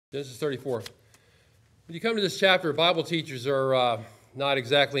Genesis 34. When you come to this chapter, Bible teachers are not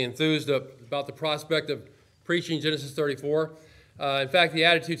exactly enthused about the prospect of preaching Genesis 34. In fact, the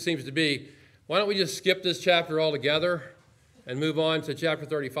attitude seems to be, why don't we just skip this chapter altogether and move on to chapter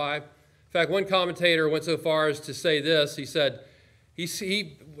 35? In fact, one commentator went so far as to say this. He said,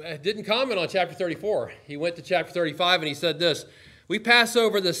 he didn't comment on chapter 34. He went to chapter 35 and he said this: we pass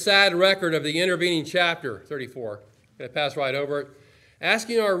over the sad record of the intervening chapter 34. I'm going to pass right over it,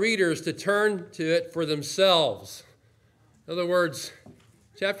 asking our readers to turn to it for themselves. In other words,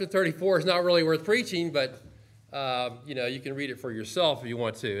 chapter 34 is not really worth preaching, but you can read it for yourself if you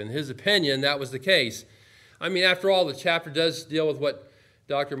want to. In his opinion, that was the case. I mean, after all, the chapter does deal with what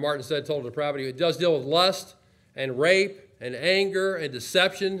Dr. Martin said, total depravity. It does deal with lust and rape and anger and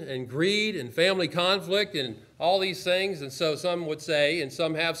deception and greed and family conflict and all these things. And so some would say, and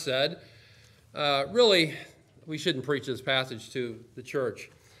some have said, really, we shouldn't preach this passage to the church.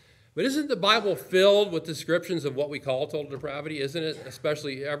 But isn't the Bible filled with descriptions of what we call total depravity? Isn't it?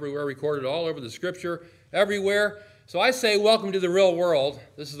 Especially everywhere, recorded all over the Scripture, everywhere. So I say, welcome to the real world.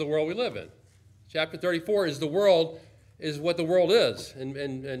 This is the world we live in. Chapter 34 is what the world is,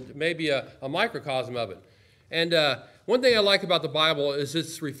 and maybe a microcosm of it. And one thing I like about the Bible is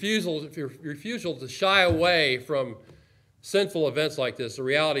its refusal to shy away from sinful events like this, the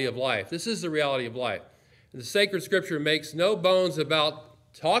reality of life. This is the reality of life. The sacred scripture makes no bones about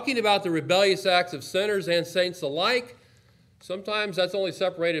talking about the rebellious acts of sinners and saints alike. Sometimes that's only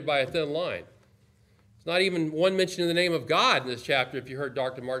separated by a thin line. It's not even one mention of the name of God in this chapter, if you heard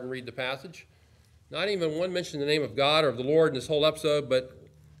Dr. Martin read the passage. Not even one mention of the name of God or of the Lord in this whole episode, but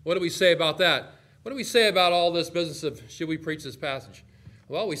what do we say about that? What do we say about all this business of should we preach this passage?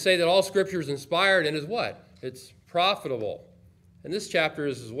 Well, we say that all scripture is inspired and is what? It's profitable. And this chapter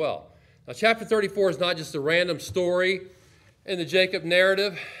is as well. Now, chapter 34 is not just a random story in the Jacob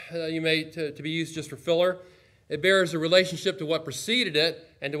narrative to be used just for filler. It bears a relationship to what preceded it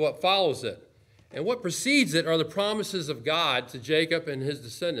and to what follows it. And what precedes it are the promises of God to Jacob and his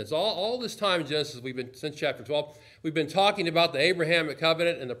descendants. All this time in Genesis, since chapter 12, we've been talking about the Abrahamic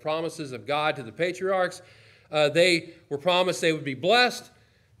covenant and the promises of God to the patriarchs. They were promised they would be blessed.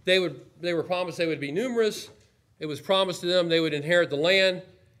 They were promised they would be numerous. It was promised to them they would inherit the land,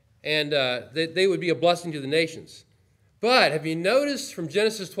 and they would be a blessing to the nations. But have you noticed from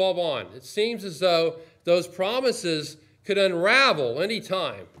Genesis 12 on, it seems as though those promises could unravel any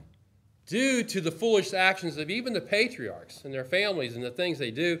time due to the foolish actions of even the patriarchs and their families and the things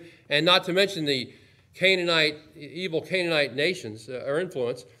they do, and not to mention the evil Canaanite nations or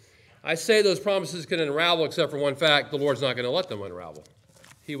influence. I say those promises can unravel except for one fact: the Lord's not going to let them unravel.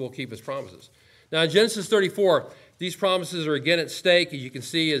 He will keep his promises. Now in Genesis 34, these promises are again at stake, as you can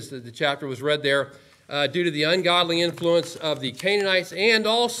see as the chapter was read there, due to the ungodly influence of the Canaanites and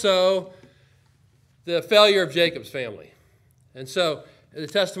also the failure of Jacob's family. And so the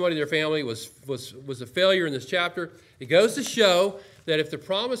testimony of their family was a failure in this chapter. It goes to show that if the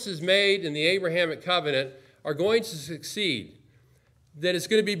promises made in the Abrahamic covenant are going to succeed, that it's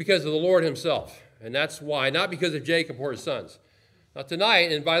going to be because of the Lord himself. And that's why, not because of Jacob or his sons. Now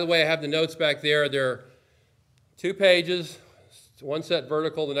tonight, and by the way, I have the notes back there. They're 2 pages, one set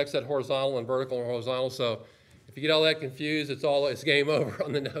vertical, the next set horizontal, and vertical and horizontal. So if you get all that confused, it's game over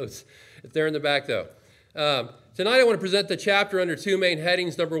on the notes. They're in the back though. Tonight I want to present the chapter under 2 main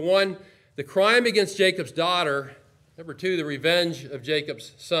headings. Number 1, the crime against Jacob's daughter. Number 2, the revenge of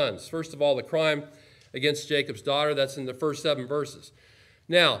Jacob's sons. First of all, the crime against Jacob's daughter. That's in the first 7 verses.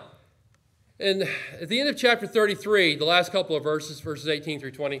 Now, at the end of chapter 33, the last couple of verses 18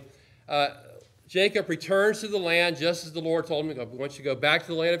 through 20, Jacob returns to the land just as the Lord told him. He wants you to go back to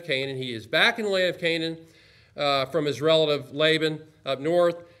the land of Canaan. He is back in the land of Canaan from his relative Laban up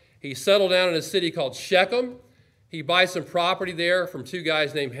north. He settled down in a city called Shechem. He buys some property there from 2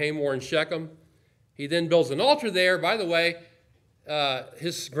 guys named Hamor and Shechem. He then builds an altar there. By the way,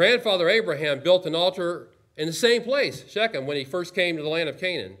 his grandfather Abraham built an altar in the same place, Shechem, when he first came to the land of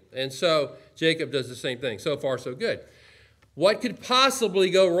Canaan. And so Jacob does the same thing. So far, so good. What could possibly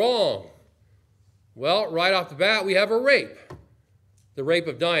go wrong? Well, right off the bat, we have a rape. The rape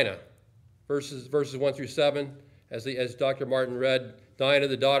of Dinah, verses 1 through 7, as Dr. Martin read. Dinah,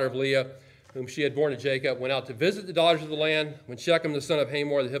 the daughter of Leah, whom she had born to Jacob, went out to visit the daughters of the land. When Shechem, the son of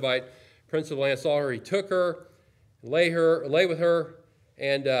Hamor, the Hivite, prince of the land, saw her, he took her, lay with her,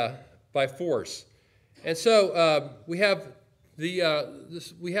 and by force. And so we have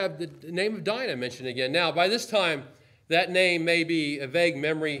the name of Dinah mentioned again. Now, by this time, that name may be a vague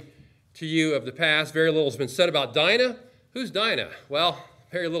memory to you of the past. Very little has been said about Dinah. Who's Dinah? Well,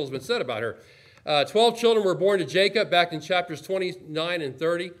 very little has been said about her. 12 children were born to Jacob back in chapters 29 and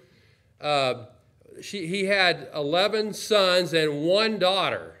 30. He had 11 sons and one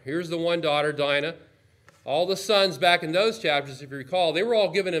daughter. Here's the one daughter, Dinah. All the sons back in those chapters, if you recall, they were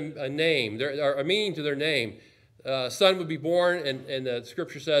all given a name, a meaning to their name. A son would be born, and the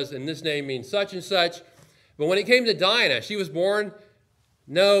scripture says, and this name means such and such. But when it came to Dinah, she was born,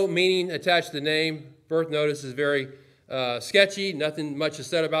 no meaning attached to the name. Birth notice is very sketchy. Nothing much is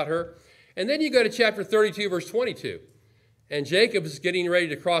said about her. And then you go to chapter 32, verse 22. And Jacob is getting ready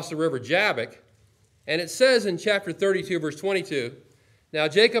to cross the river Jabbok. And it says in chapter 32, verse 22, now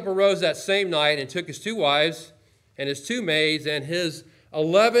Jacob arose that same night and took his 2 wives and his 2 maids and his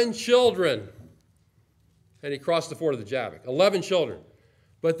 11 children. And he crossed the ford of the Jabbok. 11 children.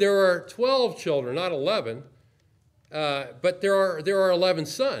 But there are 12 children, not 11. But there are 11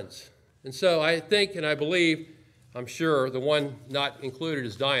 sons. And so I think and I believe, I'm sure, the one not included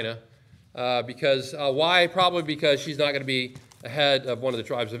is Dinah. Because why? Probably because she's not going to be the head of one of the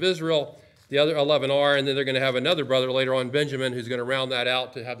tribes of Israel. The other 11 are, and then they're going to have another brother later on, Benjamin, who's going to round that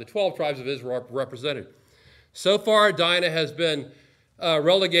out to have the 12 tribes of Israel represented. So far, Dinah has been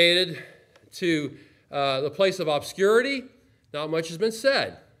relegated to the place of obscurity. Not much has been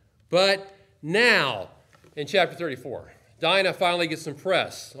said. But now, in chapter 34, Dinah finally gets some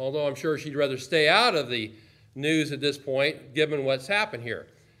press, although I'm sure she'd rather stay out of the news at this point, given what's happened here.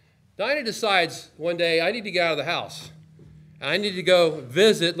 Dinah decides one day, I need to get out of the house. I need to go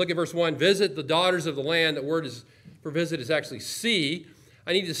visit, look at verse 1, visit the daughters of the land. The word for visit is actually see.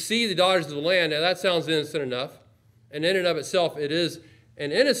 I need to see the daughters of the land. Now that sounds innocent enough. And in and of itself, it is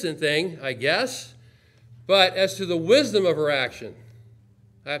an innocent thing, I guess. But as to the wisdom of her action,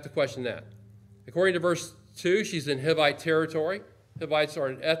 I have to question that. According to verse 2, she's in Hivite territory. Hivites are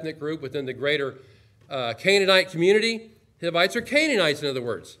an ethnic group within the greater Canaanite community. Hivites are Canaanites, in other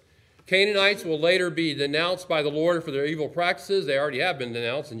words. Canaanites will later be denounced by the Lord for their evil practices. They already have been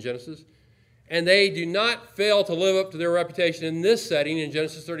denounced in Genesis. And they do not fail to live up to their reputation in this setting in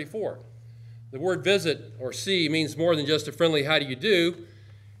Genesis 34. The word visit or see means more than just a friendly how do you do.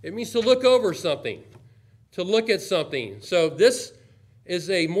 It means to look over something, to look at something. So this is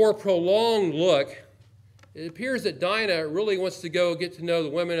a more prolonged look. It appears that Dinah really wants to go get to know the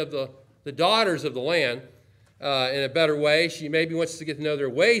women of the daughters of the land in a better way. She maybe wants to get to know their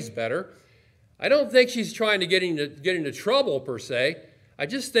ways better. I don't think she's trying to get into trouble, per se. I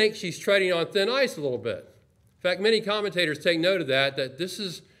just think she's treading on thin ice a little bit. In fact, many commentators take note of that this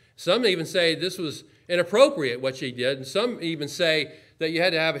is, some even say this was inappropriate, what she did, and some even say that you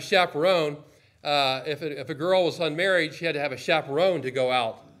had to have a chaperone. If a girl was unmarried, she had to have a chaperone to go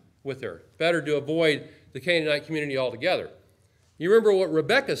out with her. Better to avoid the Canaanite community altogether. You remember what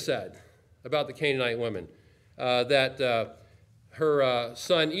Rebekah said about the Canaanite women? That her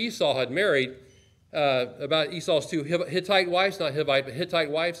son Esau had married, about Esau's 2 Hittite wives, not Hivite, but Hittite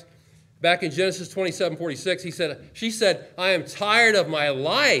wives. Back in Genesis 27:46, she said, I am tired of my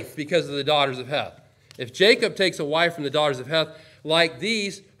life because of the daughters of Heth. If Jacob takes a wife from the daughters of Heth, like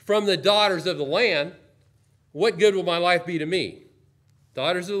these from the daughters of the land, what good will my life be to me?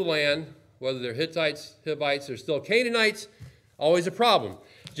 Daughters of the land, whether they're Hittites, Hivites, or still Canaanites, always a problem.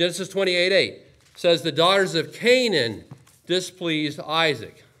 Genesis 28:8. says the daughters of Canaan displeased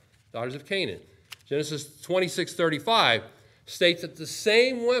Isaac. Daughters of Canaan. Genesis 26:35 states that the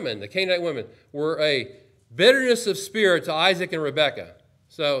same women, the Canaanite women, were a bitterness of spirit to Isaac and Rebekah.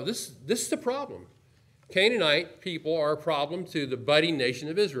 So this is the problem. Canaanite people are a problem to the budding nation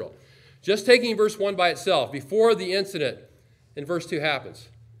of Israel. Just taking verse 1 by itself, before the incident in verse 2 happens,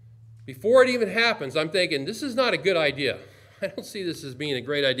 before it even happens, I'm thinking, this is not a good idea. I don't see this as being a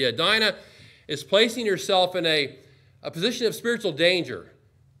great idea. Dinah is placing herself in a position of spiritual danger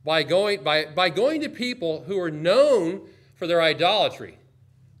by going to people who are known for their idolatry.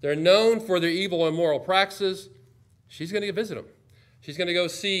 They're known for their evil and immoral practices. She's going to visit them. She's going to go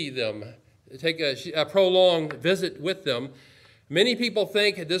see them, take a prolonged visit with them. Many people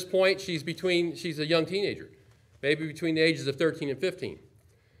think at this point she's a young teenager, maybe between the ages of 13 and 15.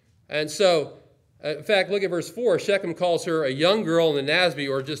 And so, in fact, look at verse 4. Shechem calls her a young girl in the Nasby,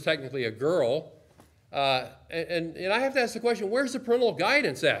 or just technically a girl. And I have to ask the question, where's the parental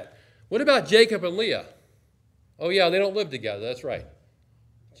guidance at? What about Jacob and Leah? Oh, yeah, they don't live together. That's right.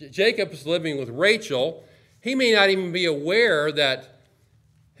 Jacob is living with Rachel. He may not even be aware that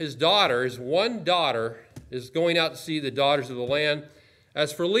his daughter, his one daughter, is going out to see the daughters of the land.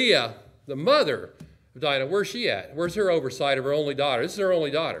 As for Leah, the mother of Dinah, where's she at? Where's her oversight of her only daughter? This is her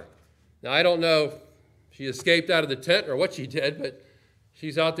only daughter. Now, I don't know if she escaped out of the tent or what she did, but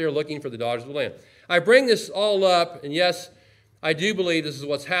she's out there looking for the daughters of the land. I bring this all up, and yes, I do believe this is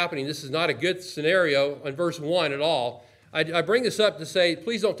what's happening. This is not a good scenario in verse 1 at all. I bring this up to say,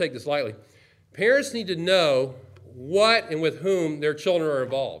 please don't take this lightly. Parents need to know what and with whom their children are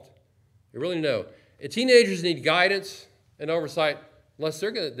involved. They really know. And teenagers need guidance and oversight, unless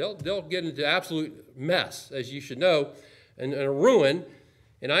they'll get into absolute mess, as you should know, and a ruin.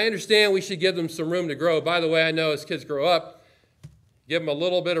 And I understand we should give them some room to grow. By the way, I know as kids grow up, give them a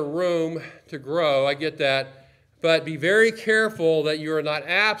little bit of room to grow. I get that. But be very careful that you are not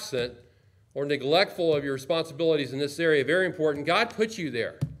absent or neglectful of your responsibilities in this area. Very important. God put you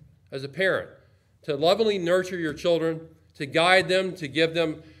there as a parent to lovingly nurture your children, to guide them, to give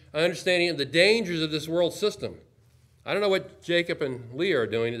them an understanding of the dangers of this world system. I don't know what Jacob and Leah are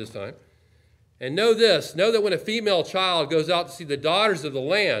doing at this time. And know this, know that when a female child goes out to see the daughters of the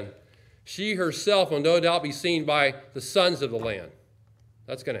land, she herself will no doubt be seen by the sons of the land.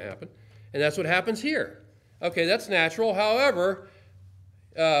 That's going to happen. And that's what happens here. Okay, that's natural. However,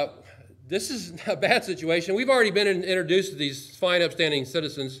 this is a bad situation. We've already been introduced to these fine, upstanding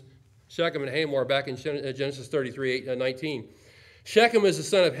citizens, Shechem and Hamor, back in Genesis 33:19. Shechem is the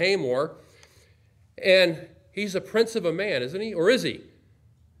son of Hamor, and he's a prince of a man, isn't he? Or is he?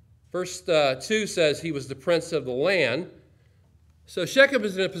 Verse 2 says he was the prince of the land. So Shechem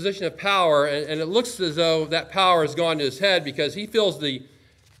is in a position of power, and it looks as though that power has gone to his head because he feels the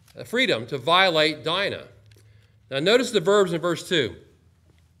freedom to violate Dinah. Now notice the verbs in verse 2.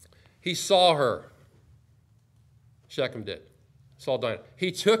 He saw her. Shechem did. Saw Dinah.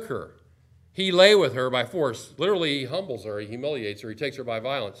 He took her. He lay with her by force. Literally, he humbles her. He humiliates her. He takes her by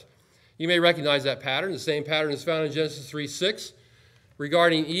violence. You may recognize that pattern. The same pattern is found in Genesis 3:6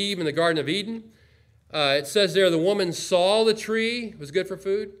 regarding Eve in the Garden of Eden. It says there, the woman saw the tree was good for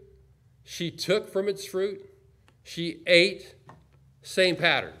food. She took from its fruit. She ate. Same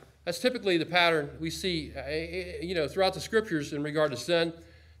pattern. That's typically the pattern we see throughout the scriptures in regard to sin.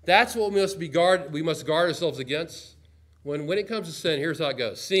 That's what we must guard ourselves against. When it comes to sin, here's how it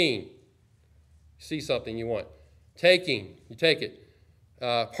goes. Seeing. See something you want. Taking. You take it.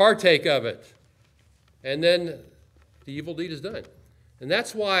 Partake of it. And then the evil deed is done. And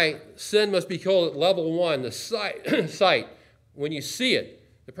that's why sin must be killed at level 1, the sight. When you see it,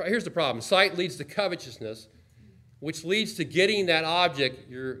 here's the problem. Sight leads to covetousness, which leads to getting that object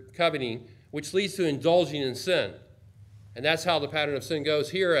you're coveting, which leads to indulging in sin. And that's how the pattern of sin goes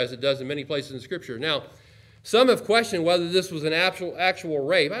here, as it does in many places in Scripture. Now, some have questioned whether this was an actual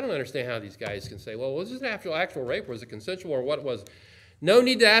rape. I don't understand how these guys can say, well, was this an actual rape? Was it consensual or what was? No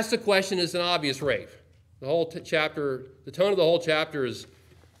need to ask the question. It's an obvious rape. The whole chapter, the tone of the whole chapter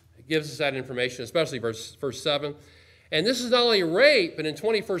gives us that information, especially verse 7. And this is not only rape, but in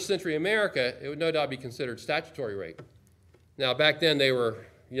 21st century America, it would no doubt be considered statutory rape. Now, back then they were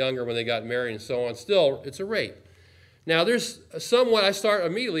younger when they got married and so on. Still, it's a rape. Now, there's I thought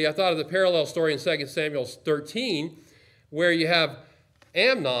of the parallel story in 2 Samuel 13, where you have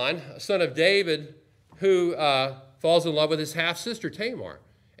Amnon, son of David, who falls in love with his half-sister Tamar.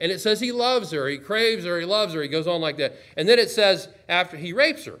 And it says he loves her, he craves her, he loves her, he goes on like that. And then it says after he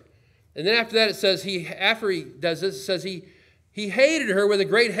rapes her. And then after that it says after he does this, it says he hated her with a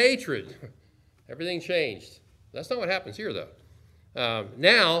great hatred. Everything changed. That's not what happens here, though.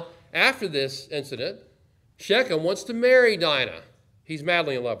 Now, after this incident, Shechem wants to marry Dinah. He's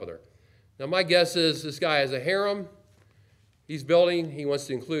madly in love with her. Now, my guess is this guy has a harem he's building. He wants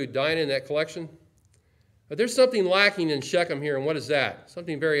to include Dinah in that collection. But there's something lacking in Shechem here, and what is that?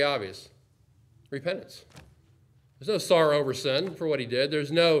 Something very obvious. Repentance. There's no sorrow over sin for what he did.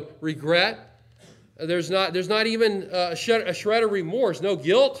 There's no regret. There's not even a shred of remorse, no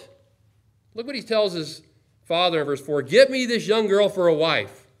guilt. Look what he tells his father in verse 4. Get me this young girl for a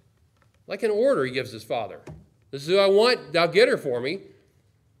wife. Like an order he gives his father. This is who I want. Thou get her for me.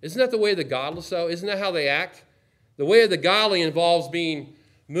 Isn't that the way of the godless, though? Isn't that how they act? The way of the godly involves being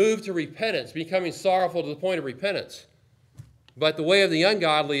moved to repentance, becoming sorrowful to the point of repentance. But the way of the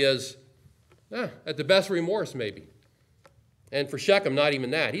ungodly is, at the best, remorse, maybe. And for Shechem, not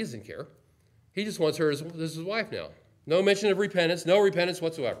even that. He doesn't care. He just wants her as his wife now. No mention of repentance, no repentance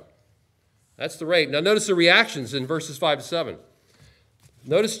whatsoever. That's the rape. Now notice the reactions in verses 5 to 7.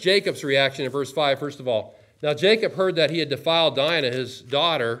 Notice Jacob's reaction in verse 5, first of all. Now Jacob heard that he had defiled Dinah, his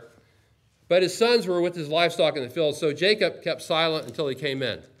daughter, but his sons were with his livestock in the field, so Jacob kept silent until he came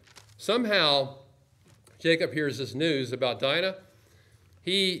in. Somehow, Jacob hears this news about Dinah.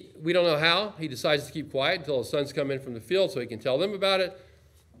 We don't know how. He decides to keep quiet until his sons come in from the field so he can tell them about it.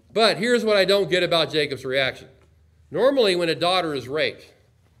 But here's what I don't get about Jacob's reaction. Normally, when a daughter is raped,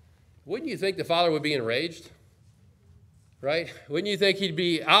 wouldn't you think the father would be enraged? Right? Wouldn't you think he'd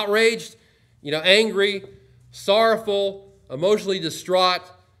be outraged, angry, sorrowful, emotionally distraught,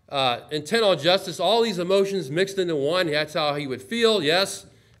 intent on justice, all these emotions mixed into one. That's how he would feel. Yes,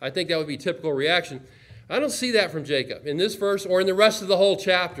 I think that would be a typical reaction. I don't see that from Jacob in this verse or in the rest of the whole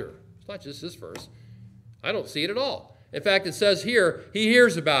chapter. It's not just this verse. I don't see it at all. In fact, it says here, he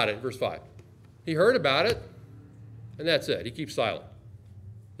hears about it, verse 5. He heard about it, and that's it. He keeps silent.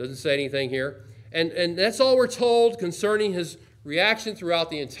 Doesn't say anything here. And that's all we're told concerning his reaction throughout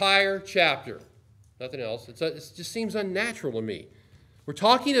the entire chapter. Nothing else. It just seems unnatural to me. We're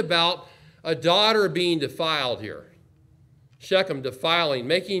talking about a daughter being defiled here. Shechem defiling,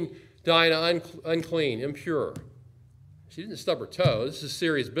 making Dinah unclean, impure. She didn't stub her toe. This is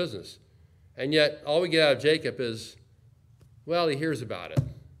serious business. And yet, all we get out of Jacob is, well, he hears about it.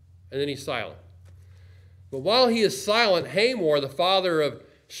 And then he's silent. But while he is silent, Hamor, the father of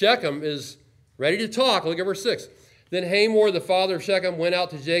Shechem, is ready to talk. Look at verse 6. Then Hamor, the father of Shechem, went out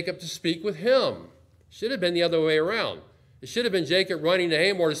to Jacob to speak with him. Should have been the other way around. It should have been Jacob running to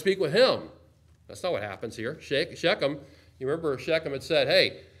Hamor to speak with him. That's not what happens here. Shechem, you remember Shechem had said,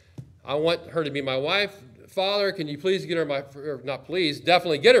 hey, I want her to be my wife. Father, can you please get her not please,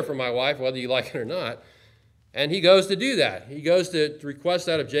 definitely get her for my wife, whether you like it or not. And he goes to do that. He goes to request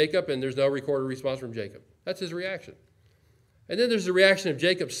that of Jacob, and there's no recorded response from Jacob. That's his reaction. And then there's the reaction of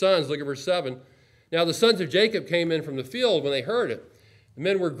Jacob's sons. Look at verse 7. Now the sons of Jacob came in from the field when they heard it. The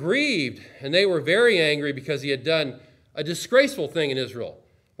men were grieved, and they were very angry because he had done a disgraceful thing in Israel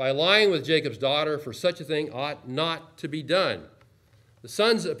by lying with Jacob's daughter, for such a thing ought not to be done. The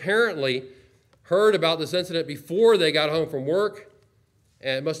sons apparently heard about this incident before they got home from work,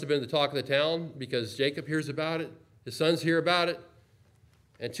 and it must have been the talk of the town because Jacob hears about it, his sons hear about it,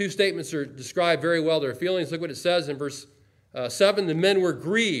 and two statements are described very well their feelings. Look what it says in verse 7, the men were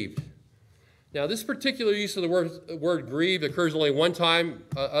grieved. Now, this particular use of the word grieved occurs only one time,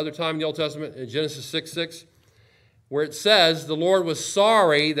 other time in the Old Testament, in Genesis 6:6, where it says, the Lord was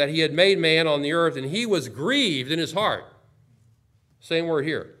sorry that he had made man on the earth, and he was grieved in his heart. Same word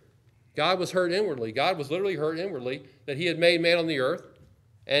here. God was hurt inwardly. God was literally hurt inwardly that he had made man on the earth,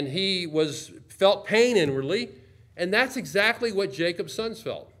 and he felt pain inwardly, and that's exactly what Jacob's sons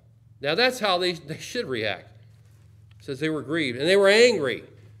felt. Now, that's how they should react. It says they were grieved, and they were angry,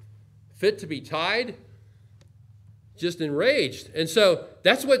 fit to be tied, just enraged. And so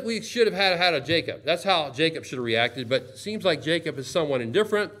that's what we should have had out of Jacob. That's how Jacob should have reacted, but it seems like Jacob is somewhat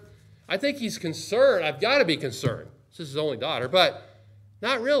indifferent. I think he's concerned. I've got to be concerned. This is his only daughter, but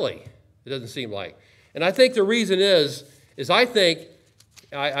not really, it doesn't seem like. And I think the reason is I think,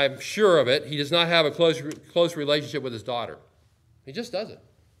 I'm sure of it, he does not have a close relationship with his daughter. He just doesn't.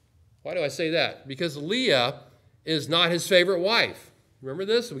 Why do I say that? Because Leah is not his favorite wife. Remember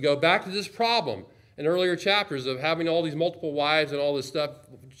this? We go back to this problem in earlier chapters of having all these multiple wives and all this stuff,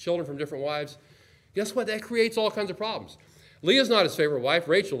 children from different wives. Guess what? That creates all kinds of problems. Leah's not his favorite wife.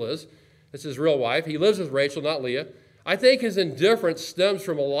 Rachel is. It's his real wife. He lives with Rachel, not Leah. I think his indifference stems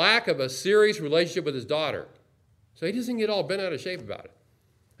from a lack of a serious relationship with his daughter. So he doesn't get all bent out of shape about it.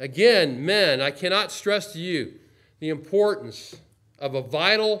 Again, men, I cannot stress to you the importance of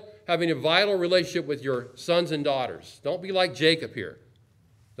having a vital relationship with your sons and daughters. Don't be like Jacob here.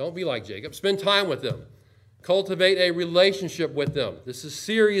 Don't be like Jacob. Spend time with them. Cultivate a relationship with them. This is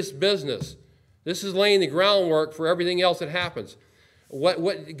serious business. This is laying the groundwork for everything else that happens.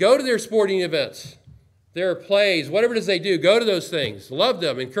 Go to their sporting events, their plays, whatever it is they do. Go to those things. Love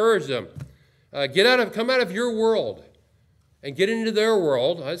them. Encourage them. Come out of your world and get into their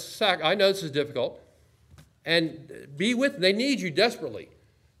world. I know this is difficult. And be with them. They need you desperately.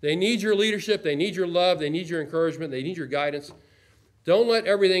 They need your leadership. They need your love. They need your encouragement. They need your guidance. Don't let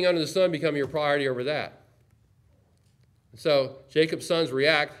everything under the sun become your priority over that. So Jacob's sons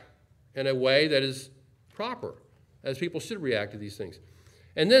react in a way that is proper, as people should react to these things.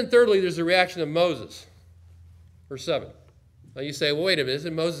 And then thirdly, there's the reaction of Moses. Verse 7. Now you say, well, wait a minute,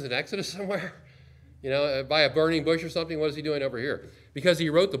 isn't Moses in Exodus somewhere? By a burning bush or something? What is he doing over here? Because he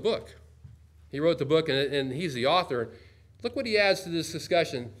wrote the book. He wrote the book, and he's the author. Look what he adds to this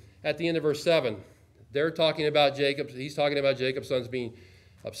discussion at the end of verse 7. They're talking about Jacob. He's talking about Jacob's sons being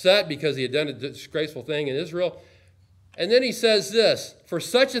upset because he had done a disgraceful thing in Israel. And then he says this, for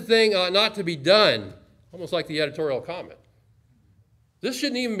such a thing ought not to be done, almost like the editorial comment. This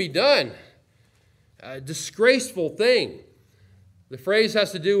shouldn't even be done. A disgraceful thing. The phrase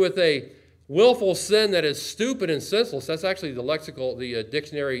has to do with a willful sin that is stupid and senseless. That's actually the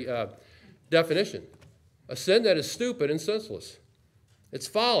dictionary definition. A sin that is stupid and senseless. It's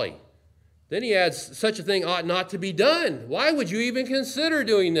folly. Then he adds, such a thing ought not to be done. Why would you even consider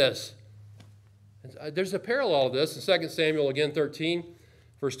doing this? There's a parallel of this in 2 Samuel, again, 13,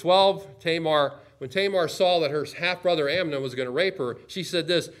 verse 12. Tamar when Tamar saw that her half-brother Amnon was going to rape her, she said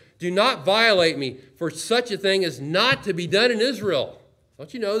this, "Do not violate me, for such a thing is not to be done in Israel."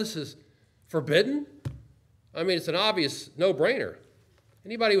 Don't you know this is forbidden? I mean, it's an obvious no-brainer.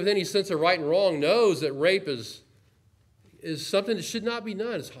 Anybody with any sense of right and wrong knows that rape is something that should not be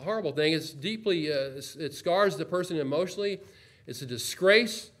done. It's a horrible thing. It's deeply, it scars the person emotionally. It's a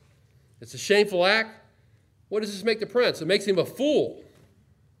disgrace. It's a shameful act. What does this make the prince? It makes him a fool.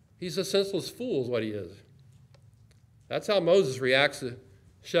 He's a senseless fool is what he is. That's how Moses reacts to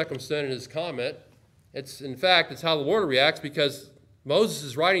Shechem's sin in his comment. In fact, it's how the Lord reacts, because Moses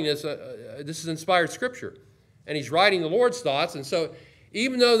is writing this. This is inspired scripture. And he's writing the Lord's thoughts. And so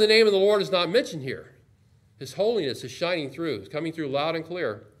even though the name of the Lord is not mentioned here, his holiness is shining through. It's coming through loud and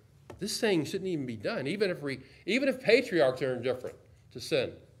clear. This thing shouldn't even be done. Even if patriarchs are indifferent to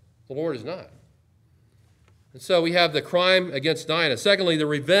sin, the Lord is not. And so we have the crime against Dinah. Secondly, the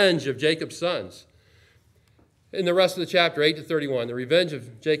revenge of Jacob's sons. In the rest of the chapter, 8 to 31, the revenge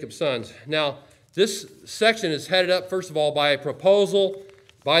of Jacob's sons. Now, this section is headed up, first of all, by a proposal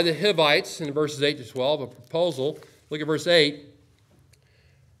by the Hivites in verses 8 to 12, a proposal. Look at verse 8.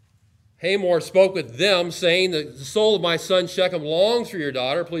 Hamor spoke with them, saying, "The soul of my son Shechem longs for your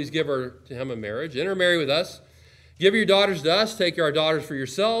daughter. Please give her to him in marriage. Intermarry with us. Give your daughters to us. Take our daughters for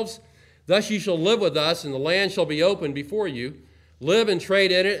yourselves. Thus ye shall live with us, and the land shall be open before you. Live and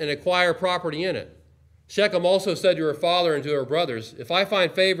trade in it, and acquire property in it." Shechem also said to her father and to her brothers, "If I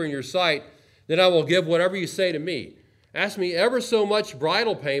find favor in your sight, then I will give whatever you say to me. Ask me ever so much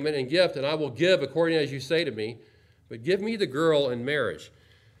bridal payment and gift, and I will give according as you say to me. But give me the girl in marriage."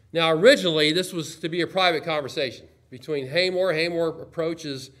 Now, originally, this was to be a private conversation between Hamor. Hamor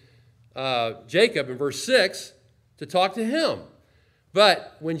approaches Jacob in verse 6 to talk to him.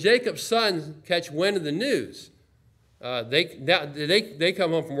 But when Jacob's sons catch wind of the news, they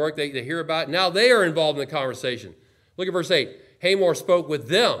come home from work, they hear about it. Now they are involved in the conversation. Look at verse 8. Hamor spoke with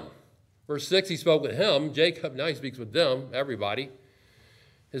them. Verse 6, he spoke with him. Jacob, now he speaks with them, everybody.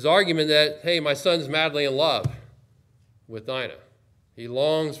 His argument that, hey, my son's madly in love with Dinah. He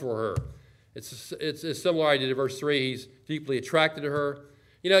longs for her. It's a similar idea to verse 3. He's deeply attracted to her.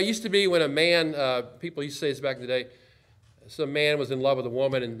 You know, it used to be when a man, people used to say this back in the day, some man was in love with a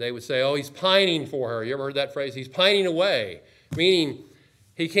woman, and they would say, "Oh, he's pining for her." You ever heard that phrase? He's pining away, meaning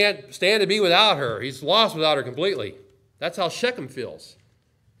he can't stand to be without her. He's lost without her completely. That's how Shechem feels.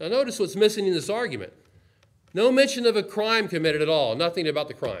 Now notice what's missing in this argument. No mention of a crime committed at all. Nothing about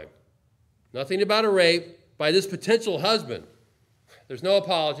the crime. Nothing about a rape by this potential husband. There's no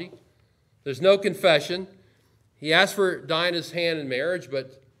apology. There's no confession. He asked for Dinah's hand in marriage,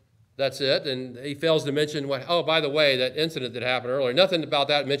 but that's it. And he fails to mention by the way, that incident that happened earlier. Nothing about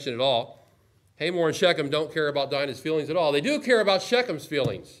that mentioned at all. Hamor and Shechem don't care about Dinah's feelings at all. They do care about Shechem's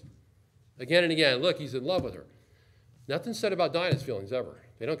feelings. Again and again. Look, he's in love with her. Nothing said about Dinah's feelings ever.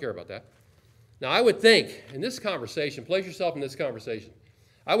 They don't care about that. Now, I would think, in this conversation, place yourself in this conversation,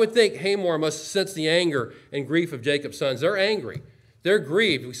 I would think Hamor must sense the anger and grief of Jacob's sons. They're angry. They're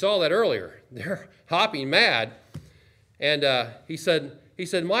grieved. We saw that earlier. They're hopping mad. And he said,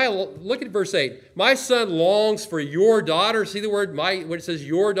 look at verse 8. My son longs for your daughter. See the word, when it says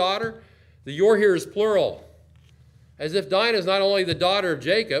your daughter? The your here is plural. As if Dinah is not only the daughter of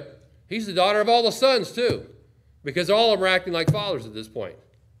Jacob, he's the daughter of all the sons too. Because all of them are acting like fathers at this point.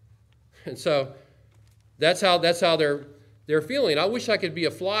 And so that's how they're feeling. I wish I could be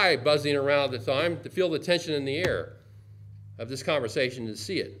a fly buzzing around at the time to feel the tension in the air of this conversation and to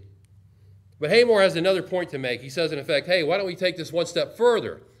see it. But Hamor has another point to make. He says, in effect, hey, why don't we take this one step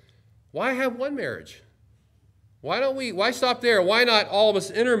further? Why have one marriage? Why stop there? Why not all of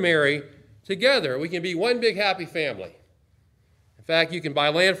us intermarry together? We can be one big happy family. In fact, you can buy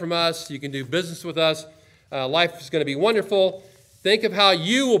land from us. You can do business with us. Life is going to be wonderful. Think of how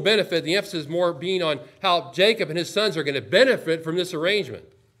you will benefit. The emphasis more being on how Jacob and his sons are going to benefit from this arrangement.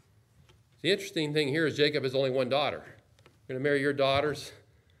 The interesting thing here is Jacob has only one daughter. You're going to marry your daughters.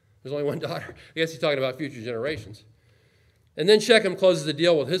 There's only one daughter. I guess he's talking about future generations. And then Shechem closes the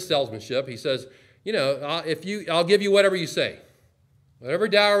deal with his salesmanship. He says, I'll give you whatever you say. Whatever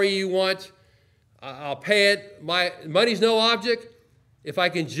dowry you want, I'll pay it. My money's no object. If I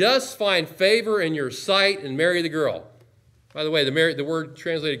can just find favor in your sight and marry the girl. By the way, the word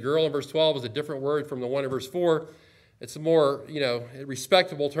translated girl in verse 12 is a different word from the one in verse 4. It's a more,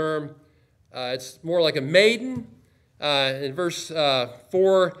 respectable term. It's more like a maiden. In verse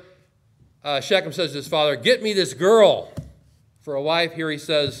 4, Shechem says to his father, get me this girl for a wife. Here he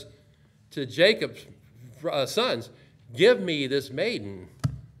says to Jacob's sons, give me this maiden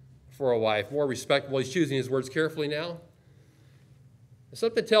for a wife. More respectable. He's choosing his words carefully now.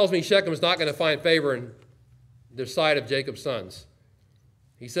 Something tells me Shechem is not going to find favor in the sight of Jacob's sons.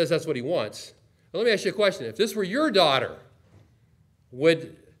 He says that's what he wants. Now, let me ask you a question. If this were your daughter,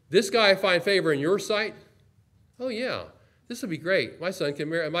 would this guy find favor in your sight? Oh, yeah. This would be great. My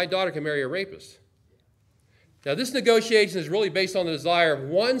daughter can marry a rapist. Now, this negotiation is really based on the desire of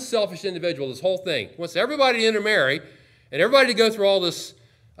one selfish individual, this whole thing. He wants everybody to intermarry and everybody to go through all this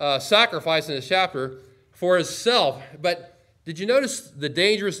sacrifice in this chapter for himself. But did you notice the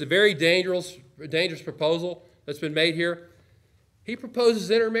very dangerous proposal that's been made here? He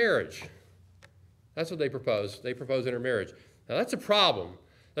proposes intermarriage. That's what they propose. They propose intermarriage. Now, that's a problem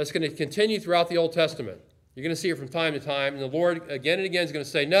that's going to continue throughout the Old Testament. You're going to see it from time to time, and the Lord again and again is going to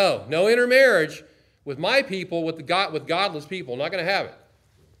say, no intermarriage with my people, with godless people. I'm not going to have it.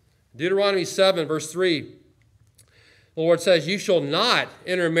 Deuteronomy 7, verse 3, the Lord says, you shall not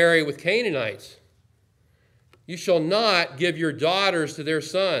intermarry with Canaanites. You shall not give your daughters to their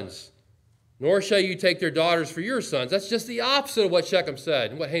sons, nor shall you take their daughters for your sons. That's just the opposite of what Shechem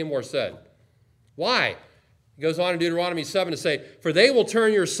said and what Hamor said. Why? He goes on in Deuteronomy 7 to say, for they will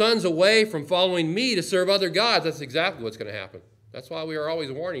turn your sons away from following me to serve other gods. That's exactly what's going to happen. That's why we are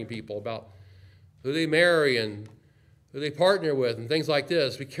always warning people about who they marry and who they partner with and things like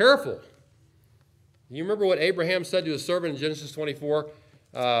this. Be careful. You remember what Abraham said to his servant in Genesis 24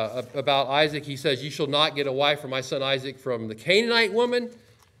 about Isaac? He says, you shall not get a wife for my son Isaac from the Canaanite woman.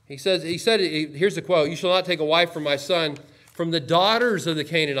 He said, here's the quote, you shall not take a wife for my son from the daughters of the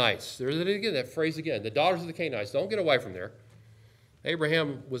Canaanites. There's it again, that phrase again, the daughters of the Canaanites. Don't get away from there.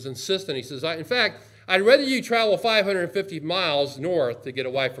 Abraham was insistent. He says, in fact, I'd rather you travel 550 miles north to get a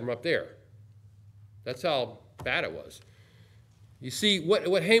wife from up there. That's how bad it was. You see,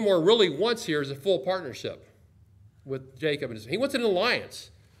 what Hamor really wants here is a full partnership with Jacob. He wants an alliance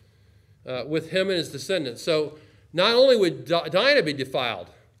with him and his descendants. So not only would Dinah be defiled,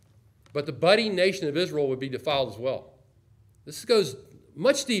 but the budding nation of Israel would be defiled as well. This goes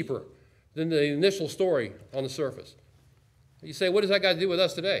much deeper than the initial story on the surface. You say, what does that got to do with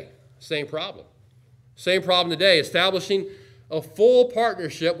us today? Same problem. Same problem today, establishing a full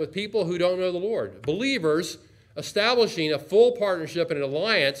partnership with people who don't know the Lord. Believers establishing a full partnership and an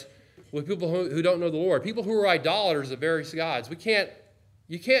alliance with people who don't know the Lord. People who are idolaters of various gods. You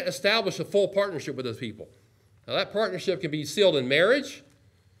can't establish a full partnership with those people. Now, that partnership can be sealed in marriage.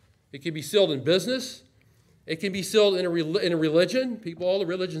 It can be sealed in business. It can be sealed in a religion. All the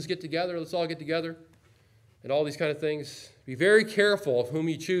religions get together. Let's all get together. And all these kind of things. Be very careful of whom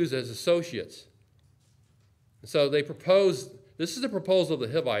you choose as associates. And so they propose, this is the proposal of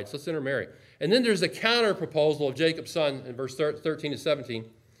the Hivites. Let's intermarry. And then there's a counter proposal of Jacob's son in verse 13 to 17.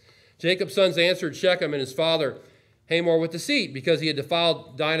 Jacob's sons answered Shechem and his father Hamor with deceit because he had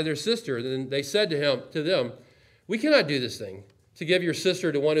defiled Dinah their sister. And then they said to them, we cannot do this thing, to give your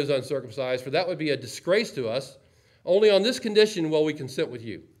sister to one who is uncircumcised, for that would be a disgrace to us. Only on this condition will we consent with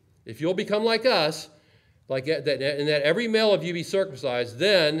you. If you'll become like us, and that every male of you be circumcised,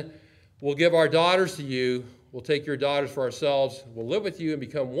 then we'll give our daughters to you. We'll take your daughters for ourselves. We'll live with you and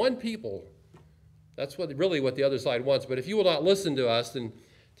become one people. That's really what the other side wants. But if you will not listen to us and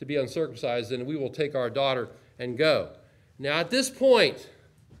to be uncircumcised, then we will take our daughter and go. Now at this point,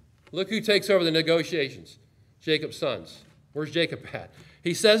 look who takes over the negotiations. Jacob's sons. Where's Jacob at?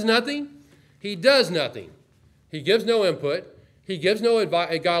 He says nothing. He does nothing. He gives no input. He gives no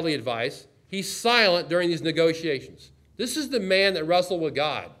godly advice. He's silent during these negotiations. This is the man that wrestled with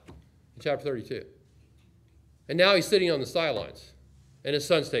God in chapter 32. And now he's sitting on the sidelines, and his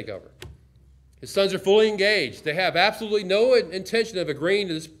sons take over. His sons are fully engaged. They have absolutely no intention of agreeing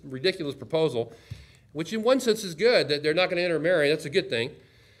to this ridiculous proposal, which in one sense is good, that they're not going to intermarry. That's a good thing.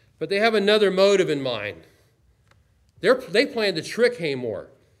 But they have another motive in mind. They plan to trick Hamor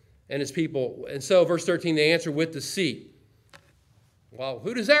and his people. And so, verse 13, they answer with deceit. Well,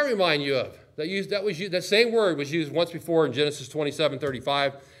 who does that remind you of? That same word was used once before in Genesis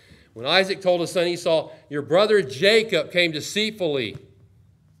 27:35. When Isaac told his son Esau, your brother Jacob came deceitfully,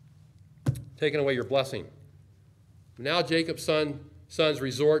 taking away your blessing. Now Jacob's sons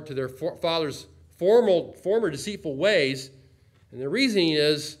resort to their father's former deceitful ways. And the reasoning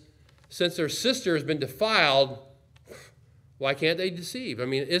is, since their sister has been defiled, why can't they deceive? I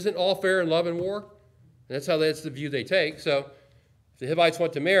mean, isn't all fair in love and war? And that's the view they take. So if the Hivites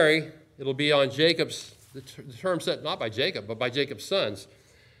want to marry, it'll be on Jacob's, the term set not by Jacob, but by Jacob's sons.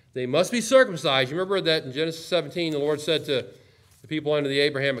 They must be circumcised. You remember that in Genesis 17, the Lord said to the people under the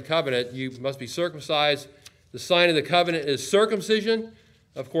Abrahamic covenant, you must be circumcised. The sign of the covenant is circumcision.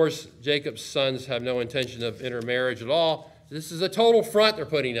 Of course, Jacob's sons have no intention of intermarriage at all. This is a total front they're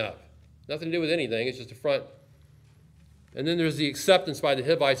putting up. Nothing to do with anything. It's just a front And then there's the acceptance by the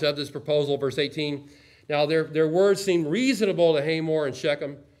Hivites of this proposal, verse 18. Now their words seemed reasonable to Hamor and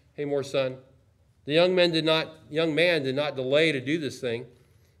Shechem, Hamor's son. The young man did not delay to do this thing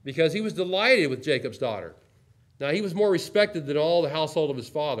because he was delighted with Jacob's daughter. Now he was more respected than all the household of his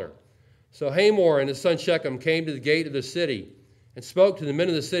father. So Hamor and his son Shechem came to the gate of the city and spoke to the men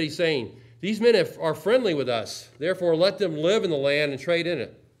of the city, saying, "These men are friendly with us. Therefore let them live in the land and trade in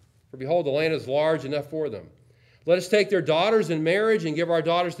it. For behold, the land is large enough for them. Let us take their daughters in marriage and give our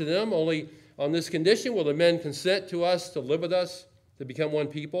daughters to them. Only on this condition will the men consent to us to live with us, to become one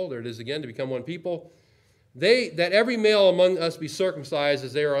people." There it is again, to become one people. "That every male among us be circumcised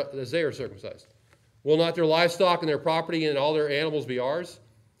as they are circumcised. Will not their livestock and their property and all their animals be ours?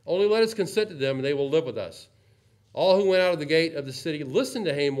 Only let us consent to them, and they will live with us." All who went out of the gate of the city listened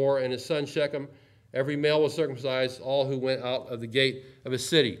to Hamor and his son Shechem. Every male was circumcised, all who went out of the gate of his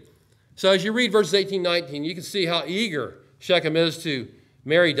city. So as you read verses 18, 19, you can see how eager Shechem is to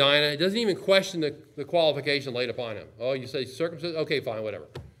marry Dinah. He doesn't even question the qualification laid upon him. Oh, you say circumcision? Okay, fine, whatever.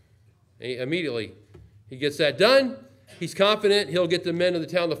 And immediately he gets that done. He's confident he'll get the men of the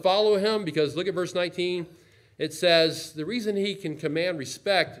town to follow him because look at verse 19. It says the reason he can command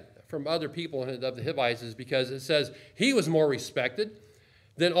respect from other people of the Hivites is because it says he was more respected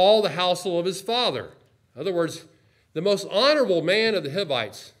than all the household of his father. In other words, the most honorable man of the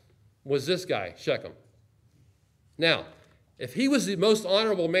Hivites was this guy, Shechem. Now, if he was the most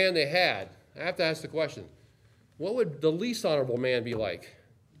honorable man they had, I have to ask the question, what would the least honorable man be like?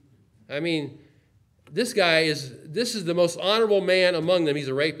 I mean, this is the most honorable man among them. He's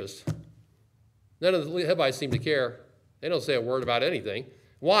a rapist. None of the Hivites seem to care. They don't say a word about anything.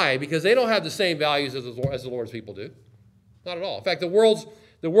 Why? Because they don't have the same values as the Lord's people do. Not at all. In fact, the world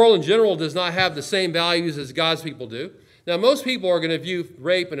in general does not have the same values as God's people do. Now, most people are going to view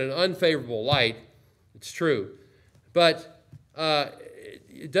rape in an unfavorable light. It's true. But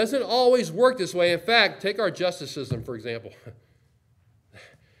it doesn't always work this way. In fact, take our justice system, for example.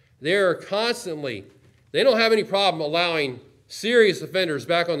 They don't have any problem allowing serious offenders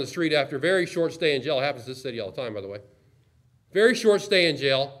back on the street after a very short stay in jail. It happens in this city all the time, by the way. Very short stay in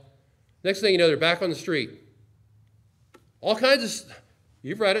jail. Next thing you know, they're back on the street. All kinds of,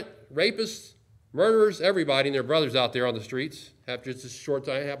 you've read it, rapists, murderers, everybody and their brothers out there on the streets after just a short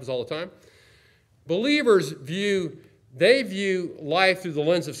time. It happens all the time. Believers view life through the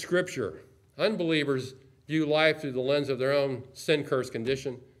lens of Scripture. Unbelievers view life through the lens of their own sin-cursed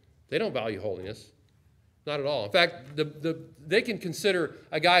condition. They don't value holiness. Not at all. In fact, they can consider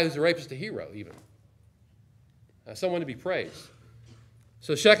a guy who's a rapist a hero, even. Someone to be praised.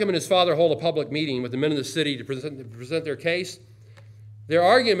 So Shechem and his father hold a public meeting with the men of the city to present their case. Their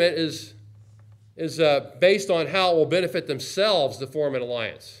argument is based on how it will benefit themselves to form an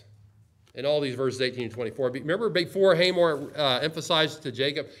alliance. In all these verses 18 and 24. Remember before Hamor emphasized to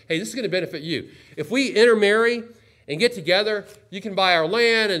Jacob, hey, this is going to benefit you. If we intermarry and get together, you can buy our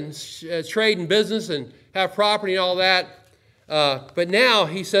land and trade and business and have property and all that. But now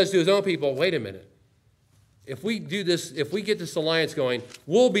he says to his own people, wait a minute. If we do this, if we get this alliance going,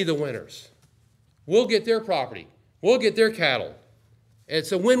 we'll be the winners. We'll get their property. We'll get their cattle.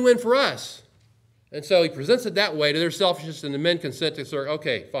 It's a win-win for us. And so he presents it that way to their selfishness, and the men consent to say,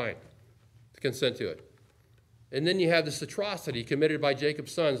 okay, fine, to consent to it. And then you have this atrocity committed by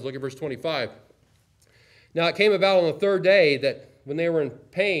Jacob's sons. Look at verse 25. Now it came about on the third day that when they were in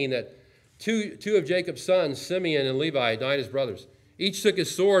pain, that two of Jacob's sons, Simeon and Levi, Dinah's brothers, each took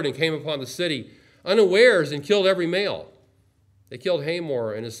his sword and came upon the city unawares and killed every male. They killed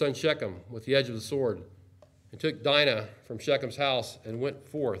Hamor and his son Shechem with the edge of the sword and took Dinah from Shechem's house and went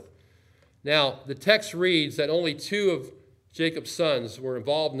forth. Now, the text reads that only two of Jacob's sons were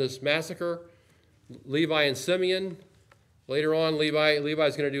involved in this massacre, Levi and Simeon. Later on,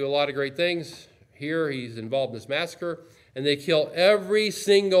 Levi's going to do a lot of great things. Here, he's involved in this massacre, and they kill every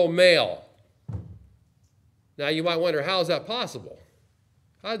single male. Now, you might wonder, how is that possible?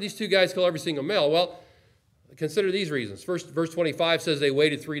 How did these two guys kill every single male? Well, consider these reasons. First, verse 25 says they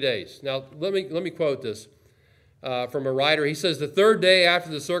waited 3 days. Now, let me quote this from a writer. He says, the third day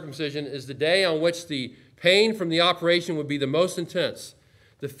after the circumcision is the day on which the pain from the operation would be the most intense.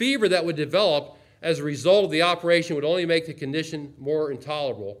 The fever that would develop as a result of the operation would only make the condition more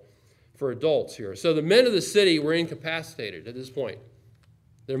intolerable for adults here. So the men of the city were incapacitated at this point.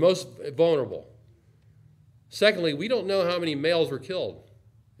 They're most vulnerable. Secondly, we don't know how many males were killed.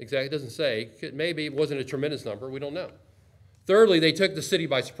 Exactly, it doesn't say. Maybe it wasn't a tremendous number. We don't know. Thirdly, they took the city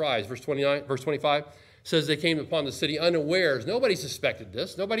by surprise. Verse 25 says they came upon the city unawares. Nobody suspected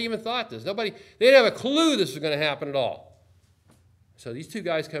this. Nobody even thought this. They didn't have a clue this was going to happen at all. So these two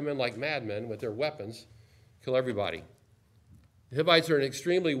guys come in like madmen with their weapons, kill everybody. The Hivites are in an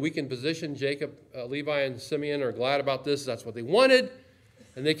extremely weakened position. Jacob, Levi, and Simeon are glad about this. That's what they wanted,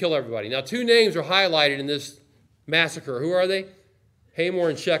 and they kill everybody. Now, two names are highlighted in this massacre. Who are they? Hamor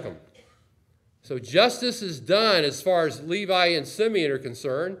and Shechem. So justice is done as far as Levi and Simeon are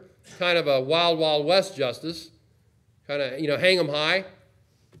concerned. Kind of a wild, wild west justice. Kind of, hang them high.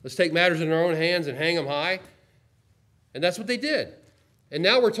 Let's take matters in our own hands and hang them high. And that's what they did. And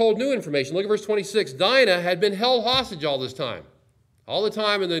now we're told new information. Look at verse 26. Dinah had been held hostage all this time. All the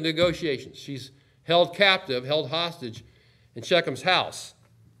time in the negotiations. She's held captive, held hostage in Shechem's house.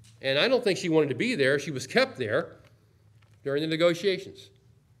 And I don't think she wanted to be there. She was kept there during the negotiations.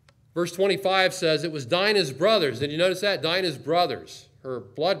 Verse 25 says it was Dinah's brothers. Did you notice that? Dinah's brothers, her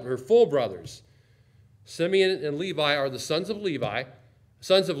full brothers. Simeon and Levi are the sons of Leah.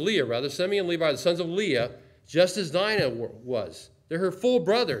 Simeon and Levi are the sons of Leah, just as Dinah was. They're her full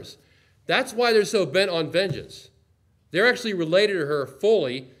brothers. That's why they're so bent on vengeance. They're actually related to her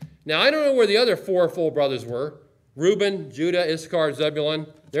fully. Now, I don't know where the other four full brothers were. Reuben, Judah, Issachar, Zebulun.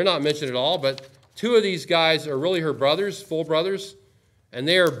 They're not mentioned at all, but two of these guys are really her brothers, full brothers, and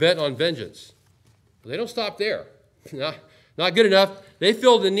they are bent on vengeance. They don't stop there. Not good enough. They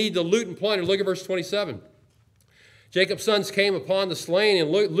feel the need to loot and plunder. Look at verse 27. Jacob's sons came upon the slain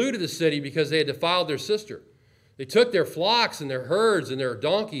and looted the city because they had defiled their sister. They took their flocks and their herds and their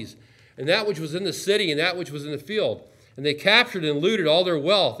donkeys and that which was in the city and that which was in the field. And they captured and looted all their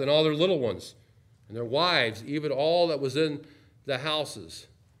wealth and all their little ones and their wives, even all that was in the houses.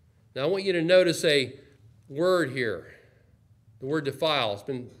 Now I want you to notice a word here. The word defile. It's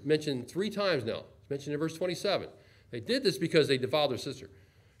been mentioned 3 times now. It's mentioned in verse 27. They did this because they defiled their sister.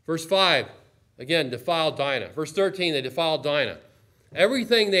 Verse 5, again, defiled Dinah. Verse 13, they defiled Dinah.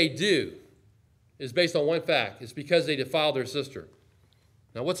 Everything they do is based on one fact. It's because they defiled their sister.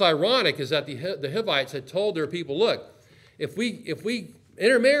 Now what's ironic is that the Hivites had told their people, look, if we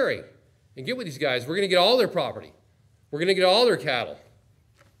intermarry and get with these guys, we're going to get all their property. We're going to get all their cattle.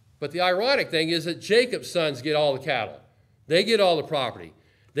 But the ironic thing is that Jacob's sons get all the cattle. They get all the property.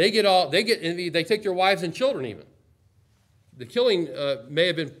 They take their wives and children even. The killing may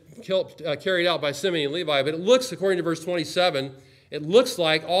have been carried out by Simeon and Levi, but it looks, according to verse 27, it looks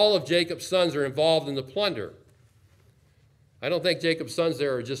like all of Jacob's sons are involved in the plunder. I don't think Jacob's sons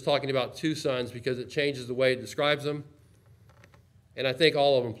there are just talking about 2 sons because it changes the way it describes them. And I think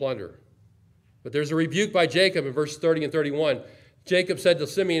all of them plunder. But there's a rebuke by Jacob in verse 30 and 31. Jacob said to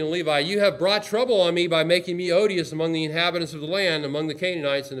Simeon and Levi, you have brought trouble on me by making me odious among the inhabitants of the land, among the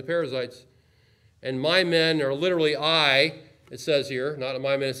Canaanites and the Perizzites. And my men are literally I, it says here, not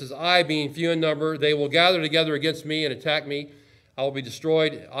my men, it says I, being few in number. They will gather together against me and attack me. I will be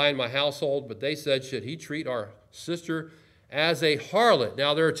destroyed, I and my household. But they said, should he treat our sister as a harlot?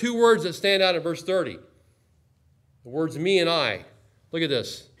 Now there are 2 words that stand out in verse 30. The words me and I. Look at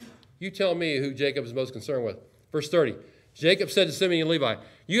this. You tell me who Jacob is most concerned with. Verse 30. Jacob said to Simeon and Levi,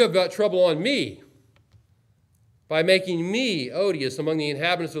 you have brought trouble on me by making me odious among the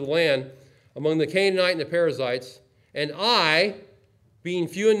inhabitants of the land, among the Canaanite and the Perizzites. And I, being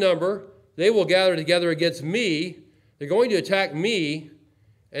few in number, they will gather together against me. They're going to attack me,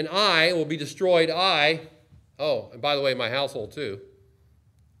 and I will be destroyed. And by the way, my household too.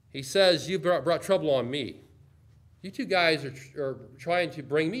 He says, you brought trouble on me. You 2 guys are trying to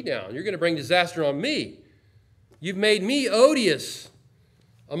bring me down. You're going to bring disaster on me. You've made me odious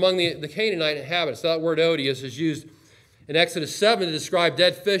among the Canaanite inhabitants. That word odious is used in Exodus 7 to describe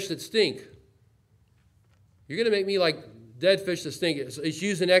dead fish that stink. You're going to make me like dead fish that stink. It's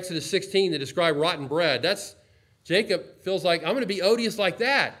used in Exodus 16 to describe rotten bread. Jacob feels like, I'm going to be odious like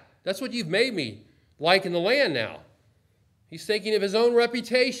that. That's what you've made me like in the land now. He's thinking of his own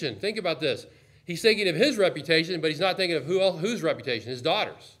reputation. Think about this. He's thinking of his reputation, but he's not thinking of whose reputation? His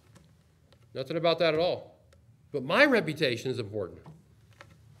daughter's. Nothing about that at all. But my reputation is important.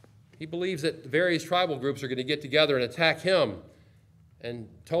 He believes that various tribal groups are going to get together and attack him and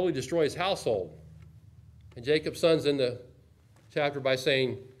totally destroy his household. And Jacob's sons end the chapter by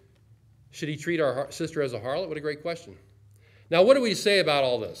saying, should he treat our sister as a harlot? What a great question. Now, what do we say about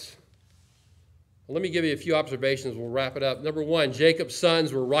all this? Well, let me give you a few observations. We'll wrap it up. Number 1, Jacob's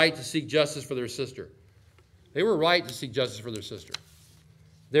sons were right to seek justice for their sister. They were right to seek justice for their sister.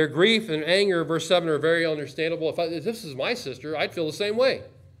 Their grief and anger, verse 7, are very understandable. If this is my sister, I'd feel the same way.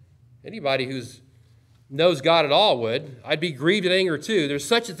 Anybody who knows God at all would. I'd be grieved and anger too. There's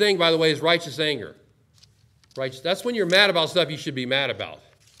such a thing, by the way, as righteous anger. That's when you're mad about stuff you should be mad about.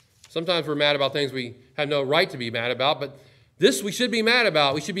 Sometimes we're mad about things we have no right to be mad about, but this we should be mad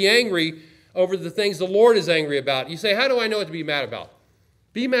about. We should be angry over the things the Lord is angry about. You say, how do I know what to be mad about?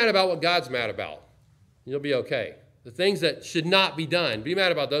 Be mad about what God's mad about. You'll be okay. the things that should not be done. Be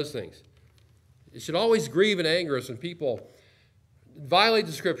mad about those things. It should always grieve and anger us when people violate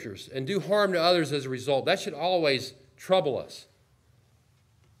the Scriptures and do harm to others as a result. That should always trouble us.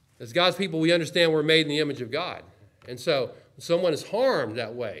 As God's people, we understand we're made in the image of God. And so when someone is harmed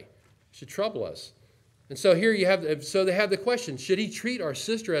that way, it should trouble us. And so here you have, so they have the question, should he treat our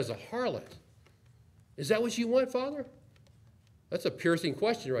sister as a harlot? Is that what you want, Father? That's a piercing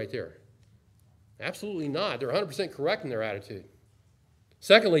question right there. Absolutely not. They're 100% correct in their attitude.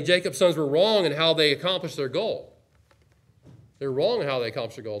 Secondly, Jacob's sons were wrong in how they accomplished their goal. They're wrong in how they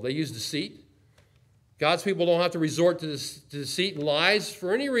accomplished their goal. They used deceit. God's people don't have to resort to deceit and lies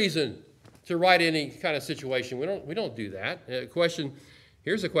for any reason to right any kind of situation. We don't do that.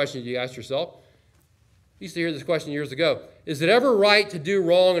 Here's a question you ask yourself. I used to hear this question years ago. Is it ever right to do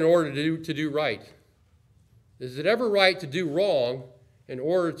wrong in order to do right? Is it ever right to do wrong in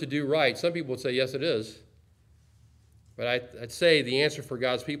order to do right? Some people would say, yes, it is. But I'd say the answer for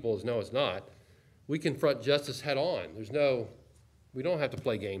God's people is no, it's not. We confront justice head on. We don't have to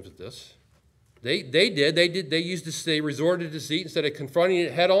play games with this. They resorted to deceit instead of confronting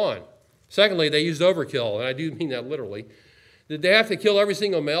it head on. Secondly, they used overkill, and I do mean that literally. Did they have to kill every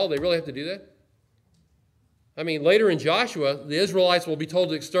single male? They really have to do that? I mean, later in Joshua, the Israelites will be told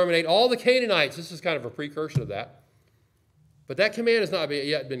to exterminate all the Canaanites. This is kind of a precursor of that. But that command has not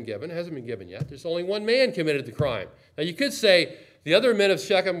yet been given. It hasn't been given yet. There's only one man committed the crime. Now, you could say the other men of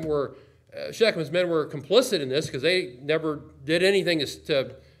Shechem Shechem's men were complicit in this because they never did anything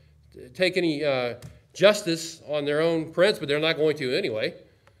to take any justice on their own prince, but they're not going to anyway.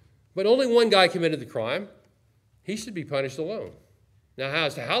 But only one guy committed the crime. He should be punished alone. Now,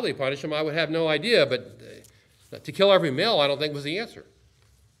 as to how they punish him, I would have no idea, but to kill every male, I don't think was the answer.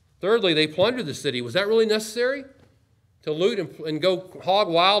 Thirdly, they plundered the city. Was that really necessary? To loot and go hog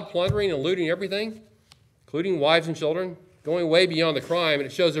wild, plundering and looting everything, including wives and children, going way beyond the crime, and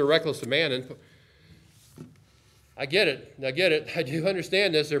it shows their reckless abandon. I get it. I do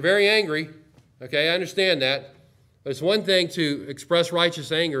understand this. They're very angry. Okay, I understand that. But it's one thing to express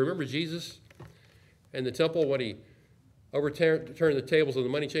righteous anger. Remember Jesus in the temple when he overturned the tables of the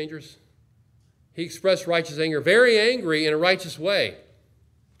money changers? He expressed righteous anger, very angry in a righteous way.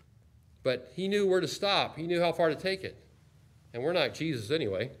 But he knew where to stop. He knew how far to take it. And we're not Jesus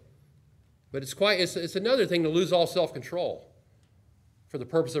anyway. But it's another thing to lose all self-control for the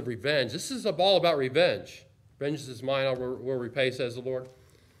purpose of revenge. This is all about revenge. Vengeance is mine, I will repay, says the Lord.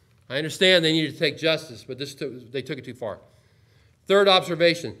 I understand they needed to take justice, but they took it too far. Third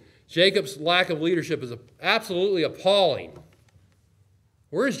observation, Jacob's lack of leadership is absolutely appalling.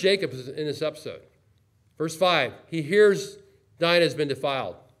 Where is Jacob in this episode? Verse 5, he hears Dinah has been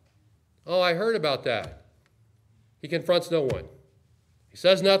defiled. Oh, I heard about that. He confronts no one. He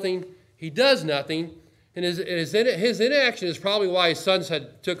says nothing. He does nothing. And his inaction is probably why his sons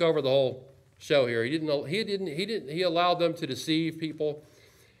took over the whole show here. He allowed them to deceive people.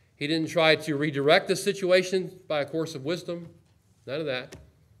 He didn't try to redirect the situation by a course of wisdom. None of that.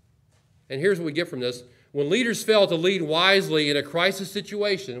 And here's what we get from this. When leaders fail to lead wisely in a crisis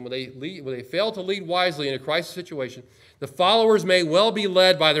situation, when they fail to lead wisely in a crisis situation, the followers may well be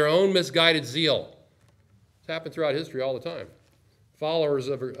led by their own misguided zeal. It's happened throughout history all the time. Followers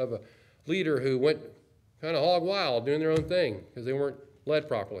of a leader who went kind of hog wild, doing their own thing because they weren't led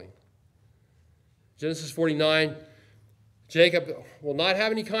properly. Genesis 49, Jacob will not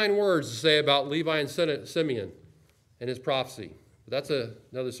have any kind words to say about Levi and Simeon and his prophecy. But that's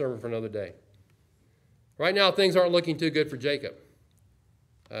another sermon for another day. Right now, things aren't looking too good for Jacob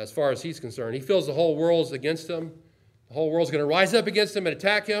as far as he's concerned. He feels the whole world's against him. The whole world's going to rise up against him and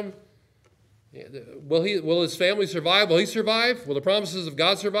attack him. Will his family survive? Will he survive? Will the promises of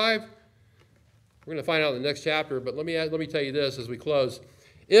God survive? We're going to find out in the next chapter, but let me tell you this as we close.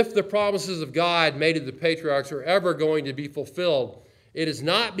 If the promises of God made to the patriarchs are ever going to be fulfilled, it is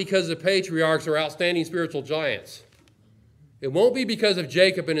not because the patriarchs are outstanding spiritual giants. It won't be because of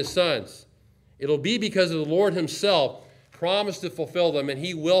Jacob and his sons. It'll be because of the Lord himself promised to fulfill them, and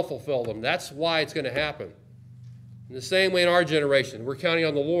he will fulfill them. That's why it's going to happen. In the same way in our generation, we're counting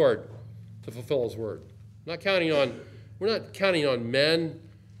on the Lord to fulfill his word. We're not counting on men,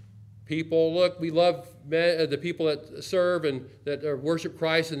 people. Look, we love men, the people that serve and that worship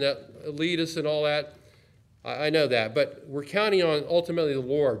Christ and that lead us and all that. I know that, but we're counting on ultimately the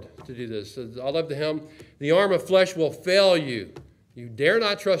Lord to do this. So I love the hymn, the arm of flesh will fail you. You dare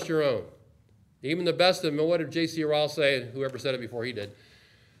not trust your own. Even the best of men, what did J.C. Ryle say, whoever said it before he did?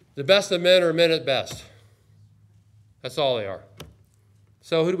 The best of men are men at best. That's all they are.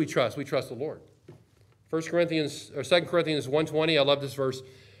 So who do we trust? We trust the Lord. 2 Corinthians 1:20, I love this verse.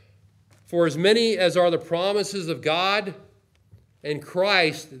 For as many as are the promises of God in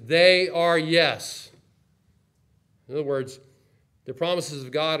Christ, they are yes. In other words, the promises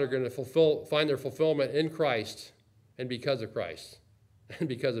of God are going to find their fulfillment in Christ and because of Christ and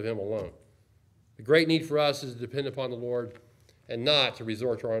because of him alone. The great need for us is to depend upon the Lord and not to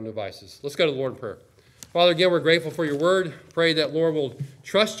resort to our own devices. Let's go to the Lord in prayer. Father, again, we're grateful for your word. Pray that, Lord, we'll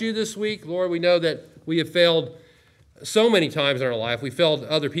trust you this week. Lord, we know that we have failed so many times in our life. We failed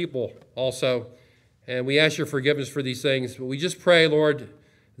other people also, and we ask your forgiveness for these things. But we just pray, Lord,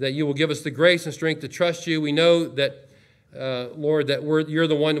 that you will give us the grace and strength to trust you. We know that, Lord, that you're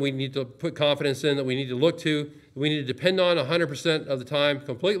the one we need to put confidence in, that we need to look to, that we need to depend on 100% of the time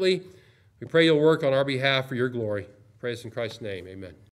completely. We pray you'll work on our behalf for your glory. Praise in Christ's name. Amen.